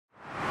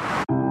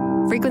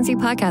Frequency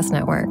Podcast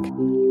Network.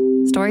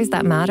 Stories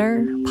that matter,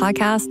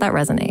 podcasts that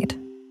resonate.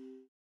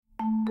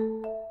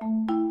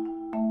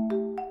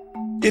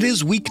 It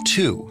is week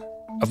 2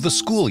 of the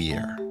school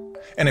year.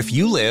 And if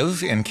you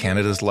live in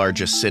Canada's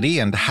largest city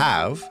and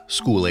have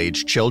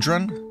school-age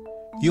children,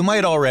 you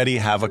might already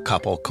have a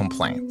couple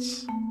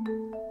complaints.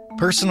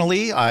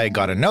 Personally, I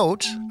got a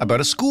note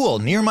about a school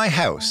near my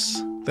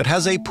house that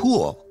has a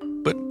pool,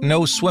 but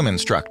no swim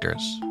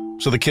instructors,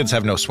 so the kids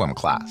have no swim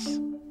class.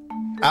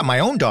 At my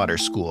own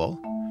daughter's school,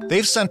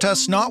 they've sent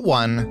us not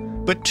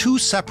one, but 2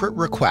 separate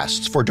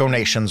requests for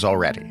donations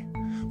already.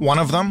 One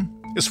of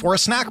them is for a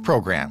snack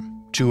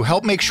program to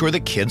help make sure the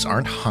kids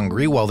aren't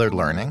hungry while they're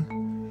learning.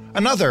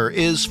 Another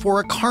is for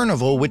a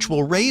carnival which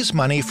will raise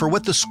money for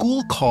what the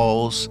school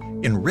calls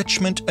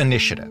enrichment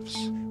initiatives,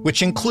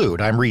 which include,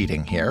 I'm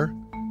reading here,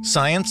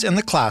 science in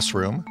the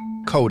classroom,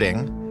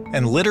 coding,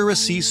 and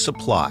literacy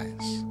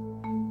supplies.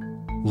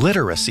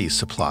 Literacy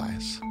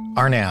supplies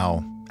are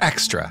now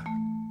extra,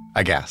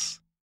 I guess.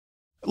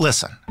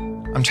 Listen,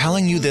 I'm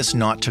telling you this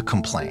not to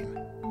complain.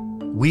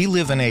 We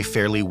live in a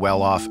fairly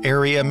well-off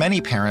area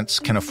many parents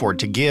can afford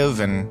to give,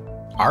 and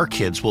our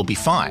kids will be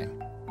fine.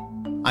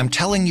 I'm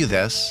telling you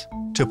this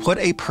to put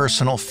a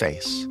personal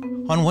face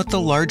on what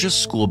the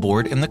largest school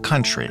board in the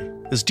country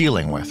is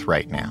dealing with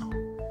right now.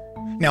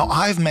 Now,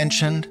 I've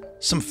mentioned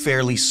some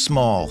fairly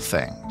small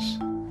things,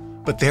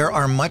 but there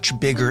are much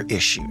bigger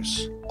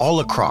issues all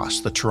across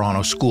the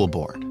Toronto School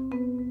Board.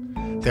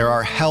 There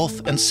are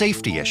health and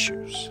safety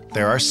issues.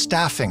 There are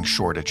staffing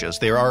shortages.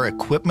 There are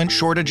equipment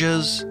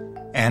shortages.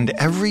 And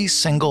every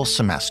single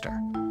semester,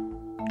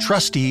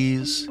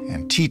 trustees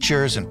and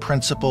teachers and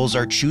principals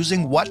are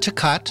choosing what to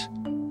cut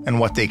and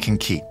what they can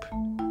keep,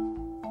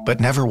 but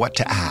never what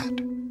to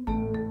add.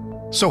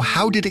 So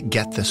how did it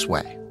get this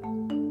way?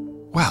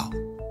 Well,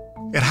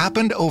 it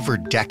happened over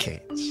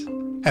decades.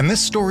 And this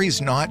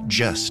story's not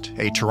just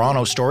a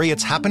Toronto story,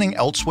 it's happening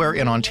elsewhere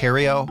in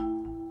Ontario,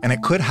 and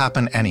it could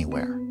happen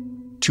anywhere,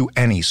 to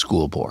any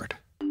school board.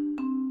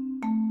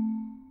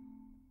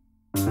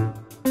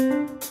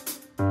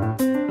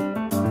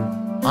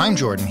 I'm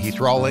Jordan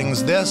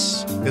Heath-Rawlings.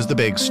 This is The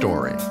Big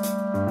Story.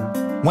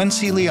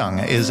 Wency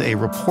Leung is a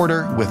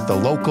reporter with The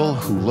Local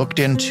who looked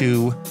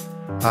into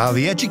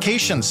the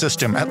education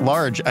system at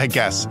large, I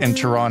guess, in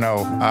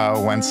Toronto,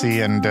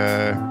 Wency, and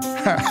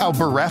how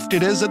bereft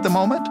it is at the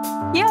moment.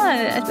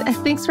 Yeah,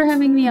 thanks for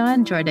having me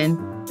on, Jordan.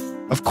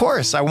 Of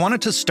course. I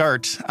wanted to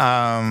start,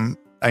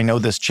 I know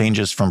this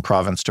changes from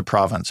province to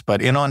province,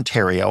 but in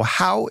Ontario,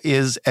 how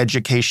is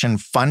education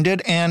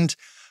funded, and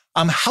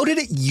how did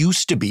it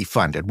used to be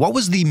funded? What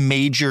was the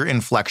major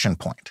inflection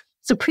point?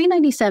 So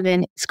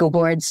pre-97, school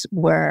boards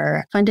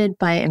were funded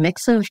by a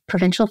mix of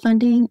provincial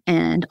funding,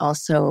 and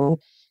also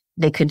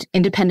they could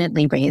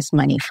independently raise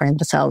money for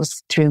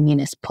themselves through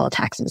municipal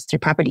taxes, through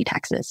property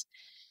taxes.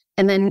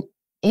 And then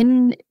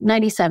in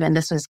 97,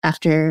 this was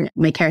after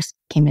Mike Harris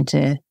came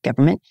into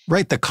government.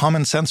 Right, the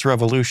common sense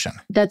revolution.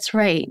 That's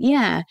right,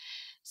 yeah.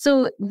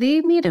 So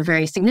they made a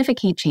very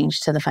significant change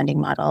to the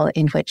funding model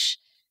in which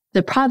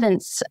the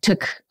province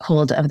took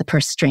hold of the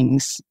purse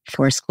strings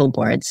for school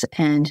boards,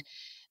 and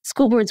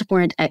school boards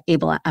weren't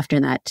able after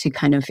that to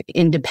kind of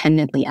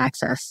independently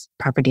access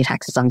property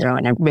taxes on their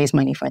own and raise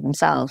money for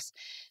themselves.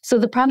 So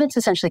the province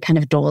essentially kind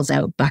of doles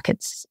out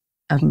buckets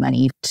of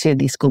money to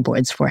these school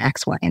boards for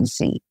X, Y, and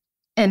Z.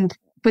 And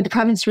what the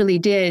province really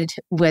did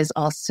was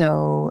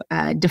also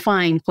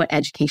define what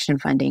education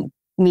funding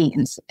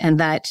means, and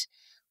that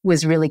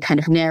was really kind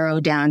of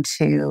narrowed down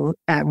to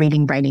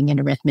reading, writing, and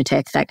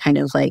arithmetic, that kind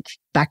of like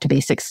back to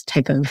basics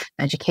type of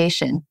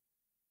education.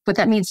 What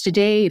that means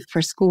today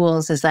for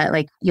schools is that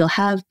like you'll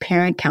have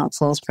parent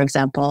councils, for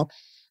example,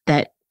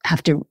 that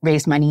have to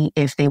raise money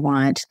if they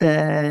want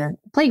the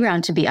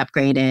playground to be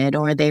upgraded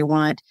or they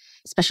want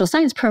special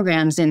science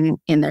programs in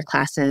their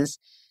classes.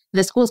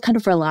 The schools kind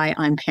of rely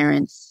on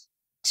parents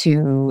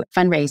to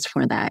fundraise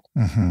for that.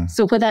 Mm-hmm.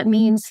 So what that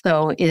means,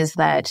 though, is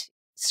that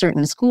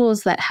certain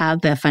schools that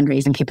have the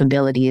fundraising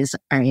capabilities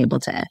are able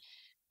to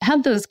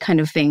have those kind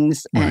of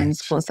things, right. And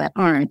schools that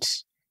aren't,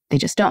 they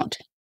just don't.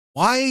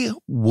 Why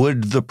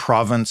would the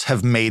province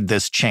have made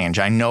this change?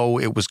 I know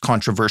it was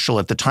controversial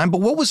at the time,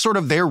 but what was sort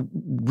of their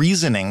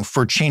reasoning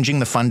for changing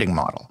the funding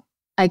model?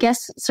 I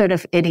guess sort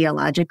of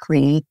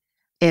ideologically,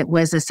 it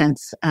was a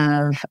sense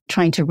of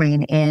trying to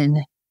rein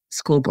in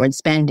school board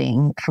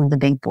spending from the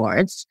big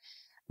boards.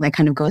 That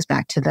kind of goes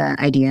back to the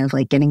idea of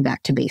like getting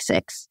back to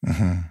basics.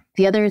 Mm-hmm.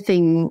 The other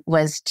thing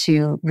was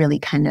to really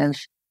kind of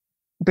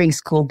bring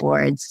school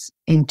boards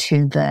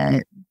into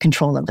the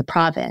control of the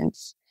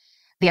province.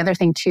 The other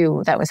thing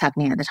too that was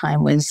happening at the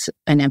time was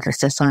an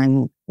emphasis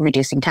on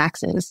reducing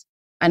taxes.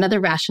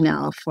 Another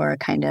rationale for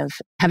kind of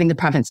having the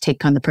province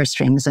take on the purse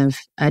strings of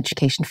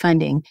education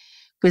funding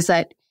was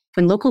that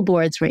when local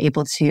boards were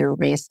able to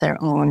raise their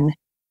own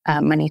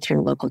money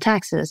through local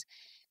taxes,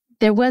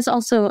 there was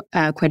also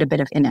quite a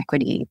bit of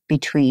inequity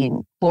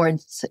between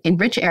boards in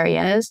rich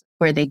areas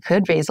where they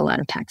could raise a lot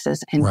of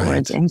taxes and right.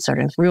 boards in sort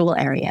of rural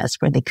areas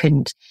where they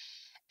couldn't.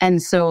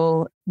 And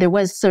so there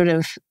was sort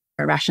of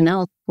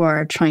rationale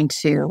for trying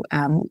to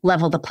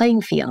level the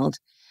playing field.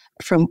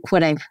 From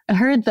what I've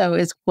heard, though,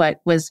 is what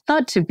was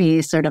thought to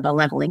be sort of a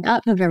leveling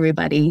up of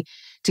everybody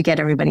to get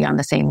everybody on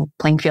the same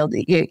playing field.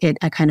 It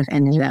kind of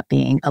ended up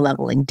being a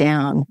leveling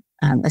down,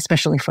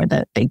 especially for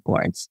the big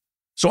boards.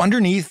 So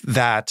underneath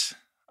that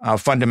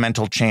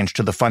fundamental change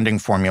to the funding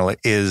formula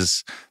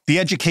is the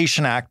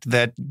Education Act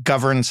that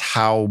governs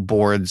how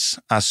boards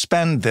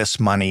spend this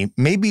money.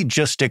 Maybe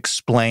just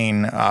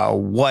explain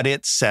what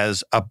it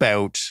says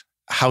about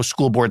how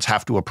school boards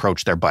have to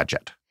approach their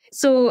budget.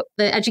 So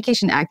the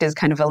Education Act is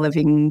kind of a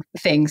living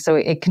thing, so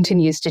it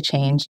continues to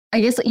change. I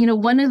guess,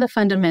 one of the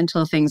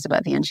fundamental things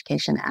about the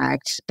Education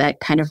Act that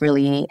kind of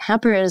really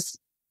hampers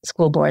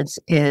school boards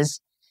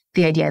is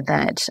the idea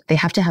that they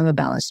have to have a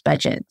balanced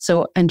budget.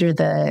 So under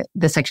the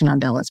section on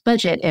balanced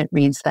budget, it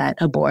reads that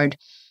a board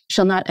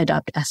shall not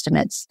adopt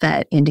estimates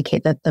that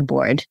indicate that the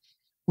board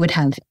would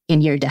have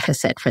in-year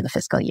deficit for the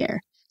fiscal year.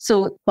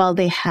 So while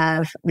they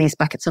have these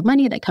buckets of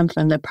money that come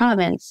from the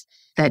province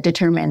that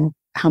determine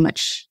how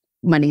much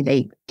money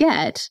they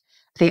get,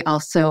 they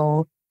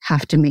also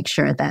have to make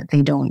sure that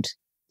they don't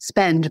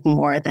spend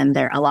more than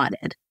they're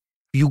allotted.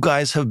 You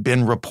guys have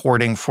been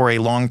reporting for a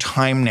long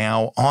time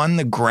now on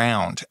the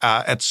ground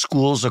at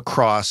schools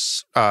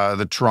across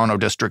the Toronto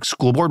District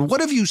School Board.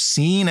 What have you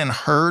seen and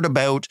heard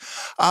about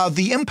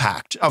the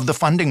impact of the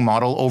funding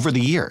model over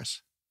the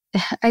years?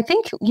 I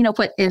think,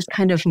 what is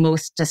kind of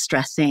most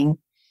distressing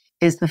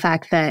is the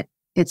fact that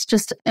it's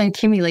just an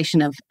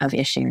accumulation of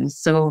issues.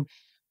 So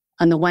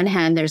on the one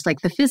hand, there's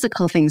like the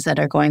physical things that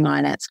are going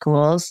on at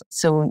schools.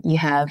 So you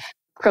have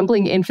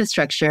crumbling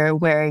infrastructure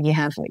where you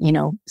have,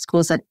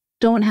 schools that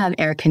don't have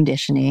air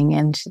conditioning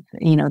and,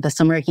 the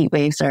summer heat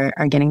waves are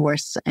getting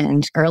worse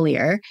and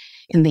earlier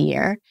in the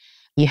year.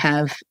 You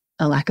have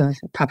a lack of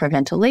proper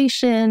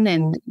ventilation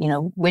and,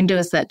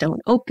 windows that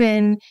don't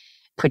open,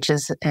 which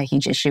is a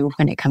huge issue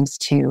when it comes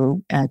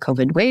to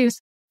COVID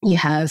waves. You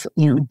have,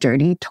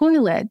 dirty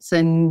toilets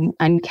and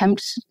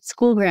unkempt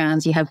school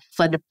grounds. You have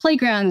flooded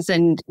playgrounds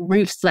and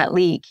roofs that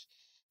leak.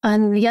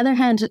 On the other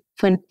hand,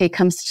 when it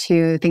comes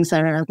to things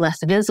that are less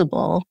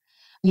visible,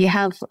 you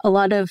have a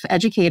lot of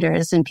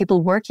educators and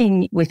people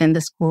working within the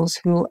schools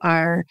who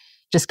are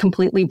just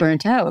completely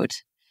burnt out.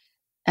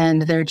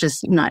 And they're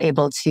just not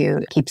able to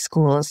keep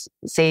schools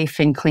safe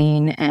and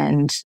clean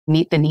and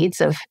meet the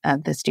needs of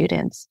the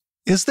students.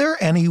 Is there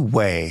any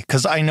way,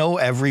 because I know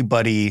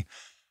everybody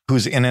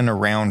who's in and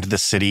around the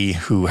city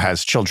who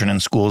has children in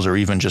schools or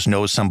even just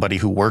knows somebody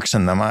who works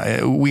in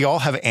them, we all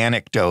have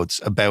anecdotes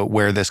about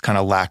where this kind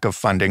of lack of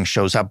funding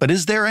shows up. But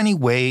is there any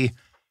way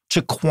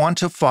to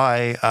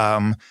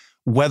quantify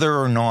whether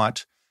or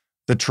not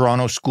the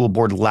Toronto School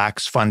Board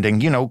lacks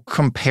funding,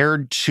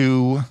 compared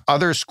to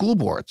other school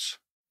boards?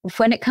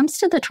 When it comes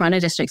to the Toronto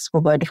District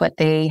School Board, what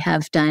they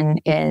have done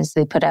is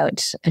they put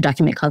out a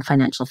document called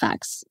Financial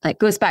Facts that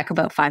goes back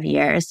about 5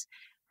 years,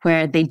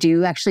 where they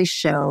do actually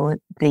show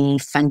the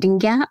funding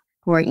gap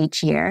for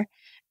each year.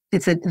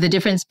 It's the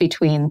difference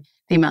between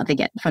the amount they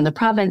get from the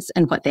province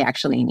and what they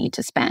actually need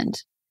to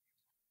spend.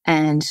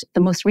 And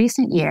the most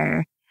recent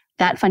year,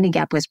 that funding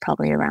gap was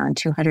probably around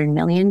 $200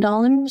 million.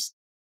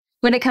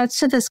 When it comes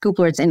to the school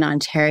boards in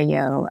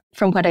Ontario,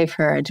 from what I've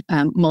heard,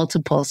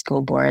 multiple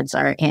school boards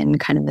are in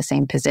kind of the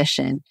same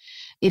position.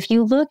 If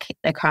you look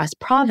across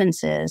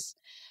provinces,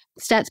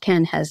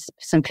 StatsCan has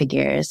some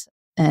figures,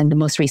 and the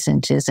most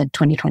recent is in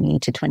 2020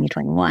 to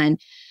 2021.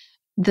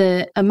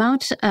 The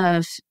amount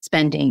of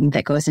spending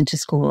that goes into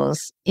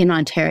schools in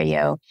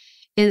Ontario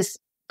is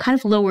kind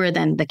of lower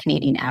than the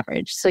Canadian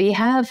average. So you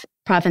have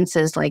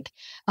provinces like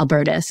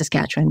Alberta,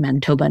 Saskatchewan,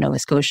 Manitoba, Nova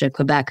Scotia,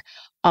 Quebec,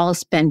 all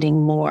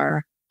spending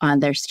more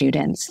on their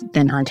students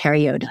than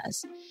Ontario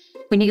does.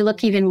 When you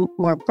look even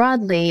more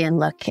broadly and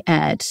look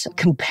at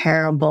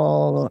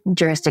comparable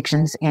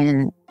jurisdictions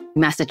in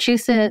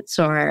Massachusetts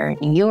or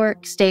New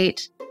York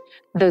State,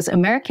 those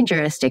American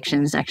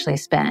jurisdictions actually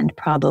spend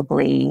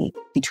probably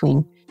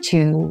between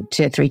 2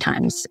 to 3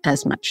 times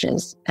as much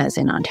as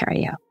in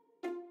Ontario.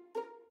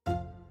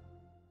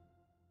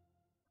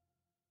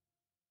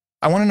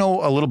 I want to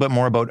know a little bit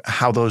more about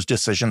how those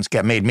decisions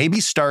get made. Maybe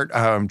start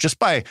just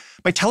by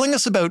telling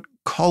us about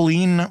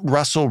Colleen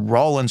Russell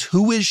Rollins.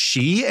 Who is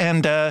she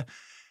and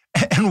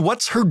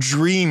what's her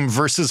dream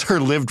versus her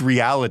lived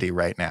reality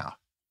right now?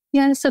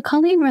 Yeah, so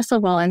Colleen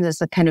Russell Rollins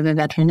is a kind of a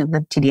veteran of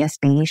the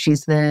TDSB.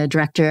 She's the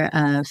Director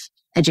of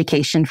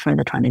Education for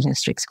the Toronto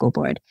District School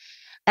Board.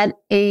 At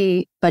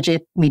a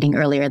budget meeting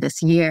earlier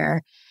this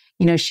year,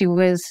 she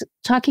was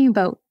talking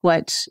about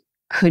what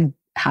could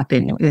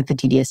happen with the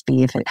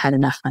TDSB if it had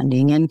enough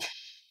funding. And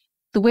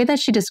the way that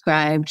she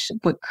described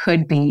what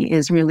could be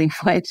is really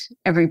what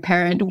every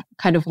parent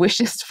kind of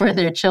wishes for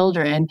their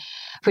children,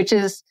 which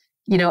is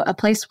a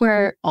place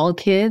where all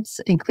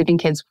kids, including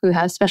kids who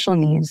have special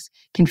needs,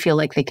 can feel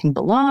like they can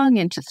belong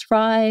and to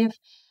thrive.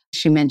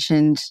 She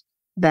mentioned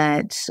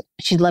that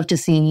she'd love to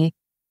see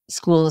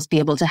schools be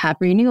able to have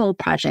renewal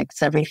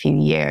projects every few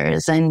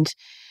years and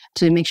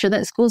to make sure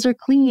that schools are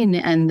clean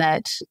and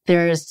that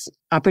there's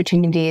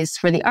opportunities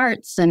for the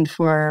arts and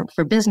for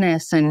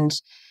business and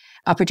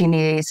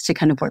opportunities to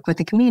kind of work with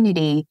the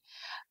community.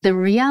 The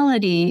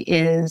reality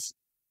is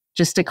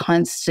just a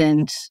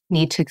constant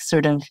need to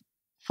sort of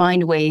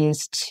find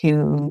ways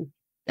to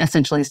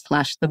essentially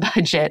slash the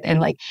budget and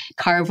like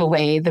carve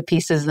away the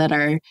pieces that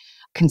are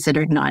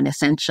considered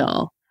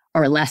non-essential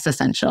or less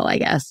essential, I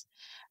guess.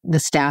 The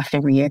staff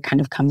every year kind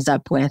of comes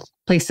up with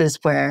places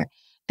where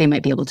they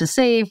might be able to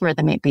save, where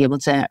they might be able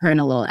to earn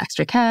a little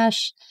extra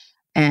cash.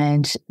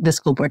 And the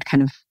school board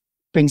kind of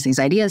brings these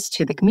ideas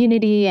to the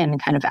community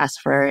and kind of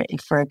asks for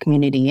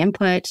community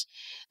input.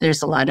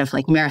 There's a lot of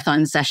like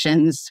marathon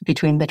sessions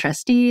between the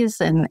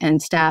trustees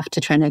and staff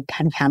to try to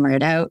kind of hammer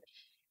it out.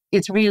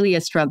 It's really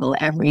a struggle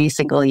every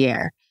single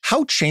year.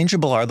 How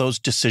changeable are those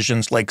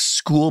decisions, like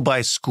school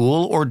by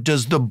school, or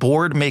does the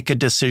board make a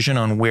decision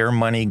on where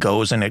money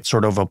goes and it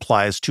sort of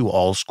applies to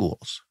all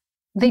schools?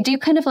 They do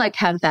kind of like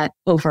have that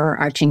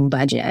overarching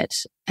budget,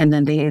 and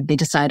then they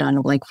decide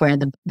on like where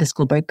the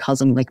school board calls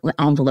them like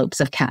envelopes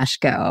of cash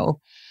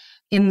go.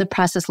 In the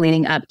process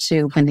leading up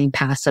to when they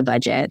pass a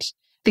budget,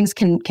 things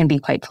can be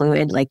quite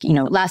fluid. Like,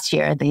 last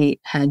year they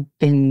had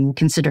been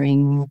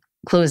considering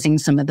closing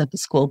some of the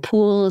school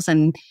pools,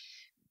 and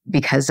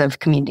because of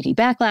community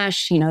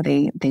backlash,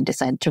 they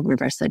decided to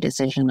reverse their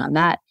decision on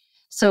that.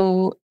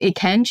 So it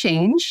can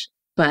change,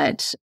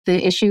 but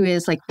the issue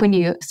is like when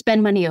you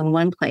spend money in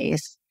one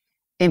place,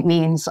 it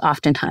means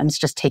oftentimes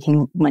just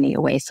taking money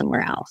away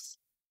somewhere else.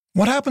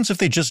 What happens if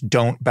they just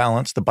don't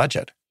balance the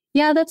budget?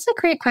 Yeah, that's a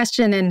great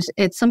question. And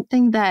it's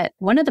something that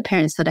one of the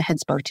parents that I had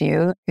spoke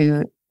to,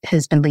 who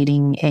has been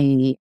leading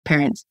a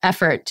parents'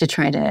 effort to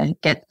try to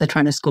get the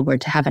Toronto School Board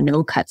to have a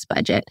no-cuts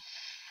budget,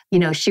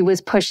 she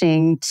was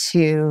pushing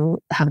to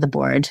have the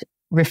board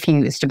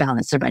refuse to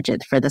balance their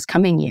budget for this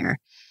coming year.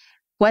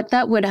 What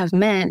that would have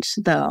meant,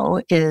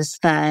 though, is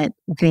that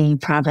the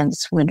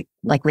province would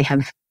likely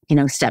have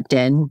stepped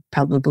in,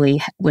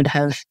 probably would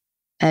have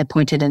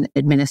appointed an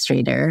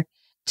administrator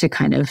to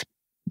kind of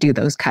do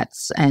those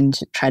cuts and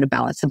try to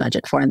balance the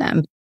budget for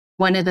them.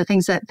 One of the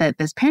things that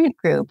this parent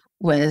group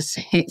was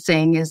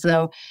saying is,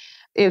 though,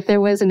 if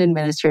there was an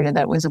administrator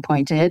that was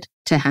appointed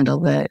to handle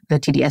the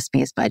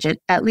TDSB's budget,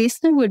 at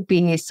least there would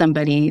be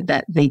somebody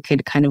that they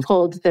could kind of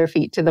hold their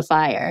feet to the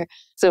fire.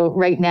 So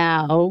right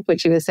now,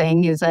 what she was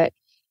saying is that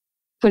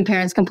when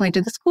parents complain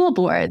to the school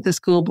board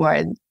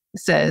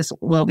says,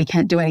 well, we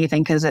can't do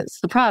anything because it's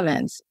the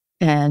province.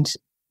 And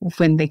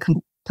when they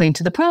complain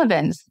to the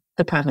province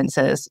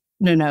says,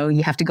 no,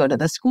 you have to go to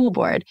the school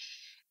board.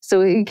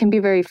 So it can be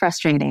very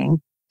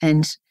frustrating.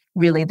 And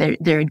really,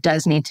 there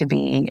does need to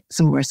be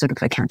some more sort of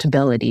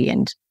accountability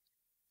and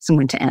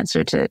someone to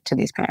answer to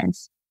these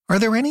parents. Are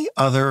there any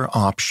other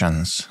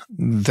options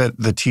that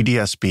the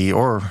TDSB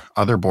or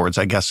other boards,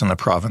 I guess, in the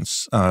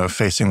province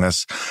facing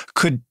this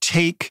could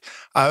take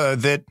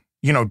that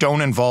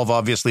don't involve,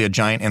 obviously, a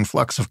giant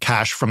influx of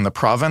cash from the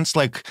province?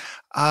 Like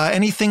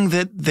anything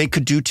that they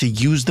could do to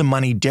use the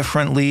money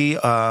differently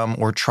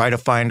or try to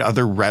find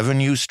other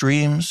revenue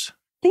streams?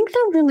 I think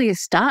they're really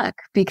stuck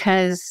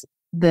because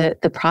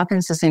the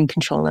province is in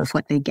control of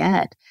what they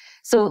get.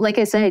 So like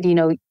I said,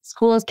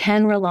 schools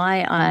can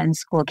rely on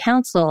school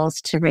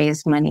councils to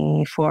raise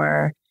money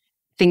for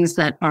things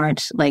that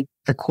aren't like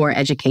the core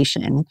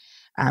education,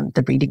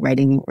 the reading,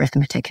 writing,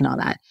 arithmetic, and all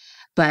that.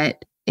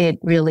 But it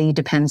really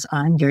depends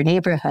on your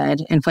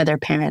neighborhood and whether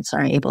parents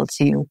are able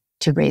to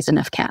raise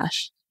enough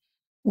cash.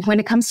 When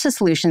it comes to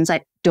solutions,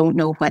 I don't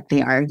know what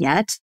they are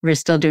yet. We're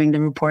still doing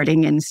the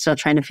reporting and still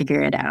trying to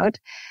figure it out.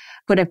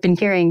 What I've been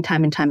hearing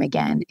time and time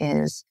again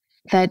is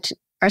that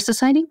our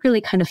society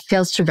really kind of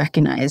fails to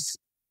recognize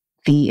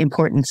the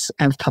importance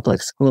of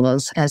public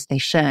schools as they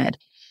should.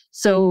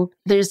 So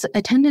there's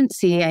a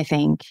tendency, I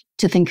think,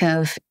 to think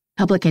of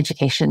public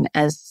education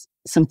as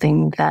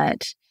something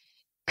that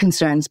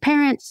concerns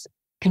parents,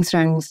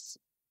 concerns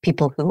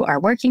people who are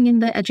working in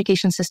the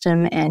education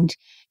system, and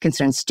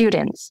concerns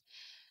students.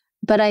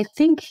 But I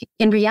think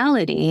in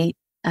reality,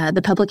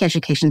 the public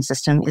education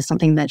system is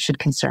something that should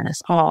concern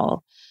us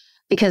all,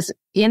 because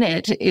in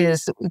it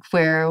is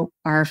where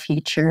our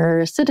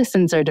future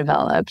citizens are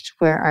developed,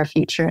 where our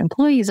future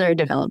employees are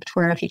developed,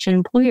 where our future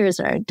employers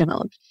are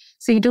developed.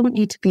 So you don't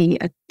need to be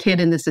a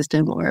kid in the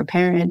system or a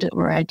parent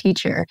or a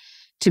teacher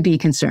to be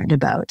concerned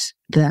about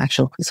the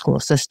actual school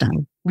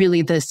system.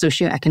 Really, the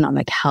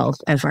socioeconomic health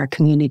of our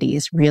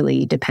communities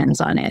really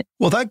depends on it.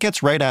 Well, that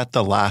gets right at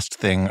the last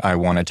thing I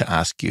wanted to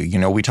ask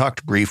you. We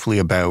talked briefly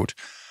about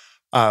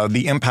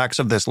the impacts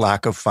of this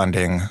lack of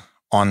funding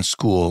on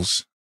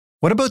schools.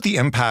 What about the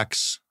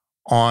impacts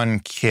on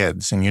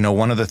kids? And,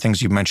 one of the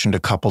things you mentioned a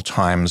couple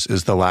times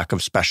is the lack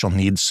of special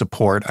needs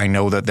support. I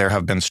know that there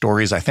have been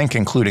stories, I think,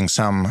 including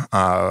some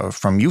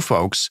from you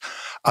folks,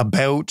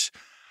 about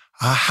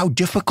how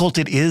difficult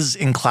it is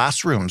in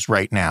classrooms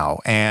right now.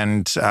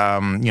 And,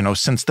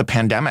 since the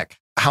pandemic,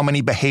 how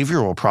many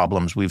behavioral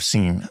problems we've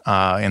seen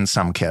in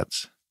some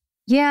kids.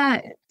 Yeah,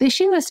 the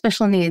issue of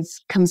special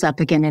needs comes up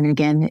again and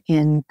again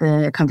in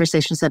the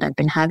conversations that I've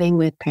been having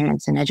with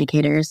parents and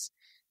educators.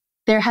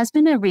 There has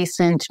been a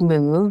recent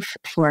move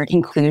for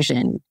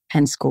inclusion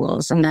and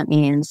schools. And that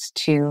means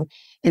to,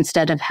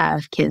 instead of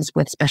have kids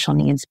with special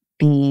needs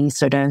be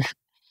sort of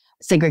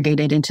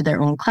segregated into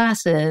their own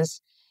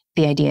classes,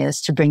 the idea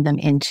is to bring them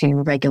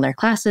into regular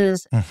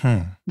classes.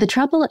 Mm-hmm. The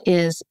trouble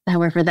is,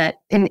 however, that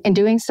in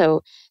doing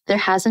so, there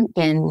hasn't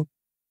been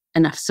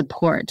enough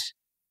support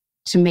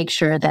to make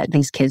sure that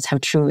these kids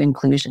have true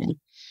inclusion.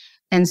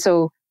 And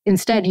so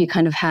instead, you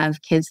kind of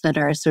have kids that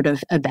are sort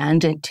of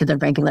abandoned to the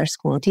regular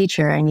school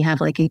teacher. And you have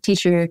like a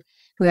teacher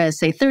who has,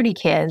 say, 30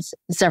 kids,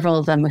 several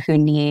of them who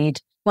need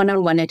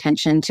one-on-one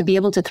attention to be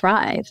able to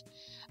thrive.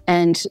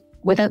 And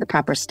without the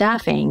proper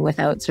staffing,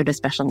 without sort of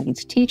special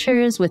needs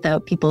teachers,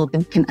 without people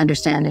who can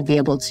understand and be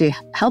able to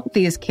help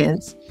these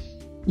kids,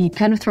 you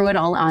kind of throw it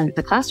all on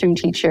the classroom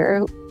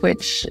teacher,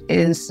 which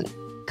is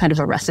kind of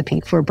a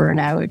recipe for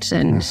burnout.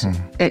 And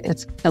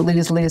it's a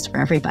lose-lose for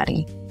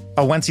everybody.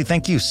 Oh, Wency,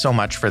 thank you so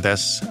much for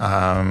this,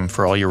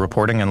 for all your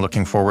reporting, and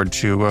looking forward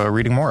to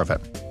reading more of it.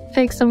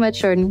 Thanks so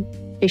much, Jordan.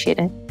 Appreciate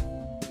it.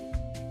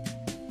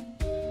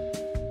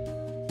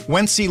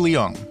 Wency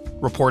Leung,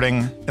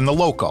 reporting in The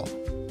Local.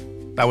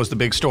 That was The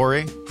Big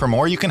Story. For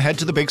more, you can head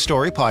to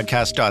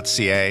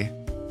thebigstorypodcast.ca.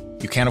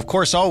 You can, of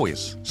course,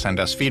 always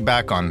send us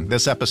feedback on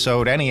this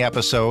episode, any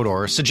episode,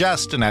 or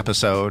suggest an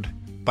episode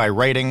by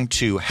writing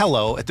to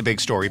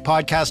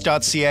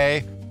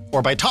hello@thebigstorypodcast.ca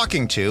or by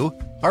talking to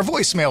our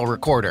voicemail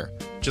recorder.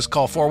 Just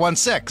call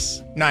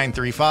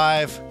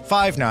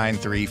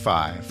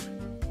 416-935-5935.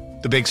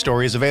 The Big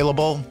Story is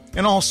available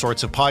in all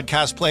sorts of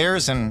podcast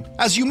players, and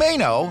as you may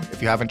know,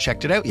 if you haven't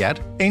checked it out yet,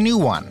 a new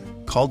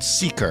one called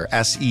Seeker,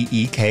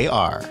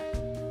 Seekr.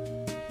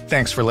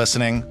 Thanks for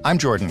listening. I'm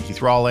Jordan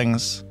Heath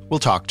Rawlings. We'll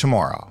talk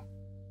tomorrow.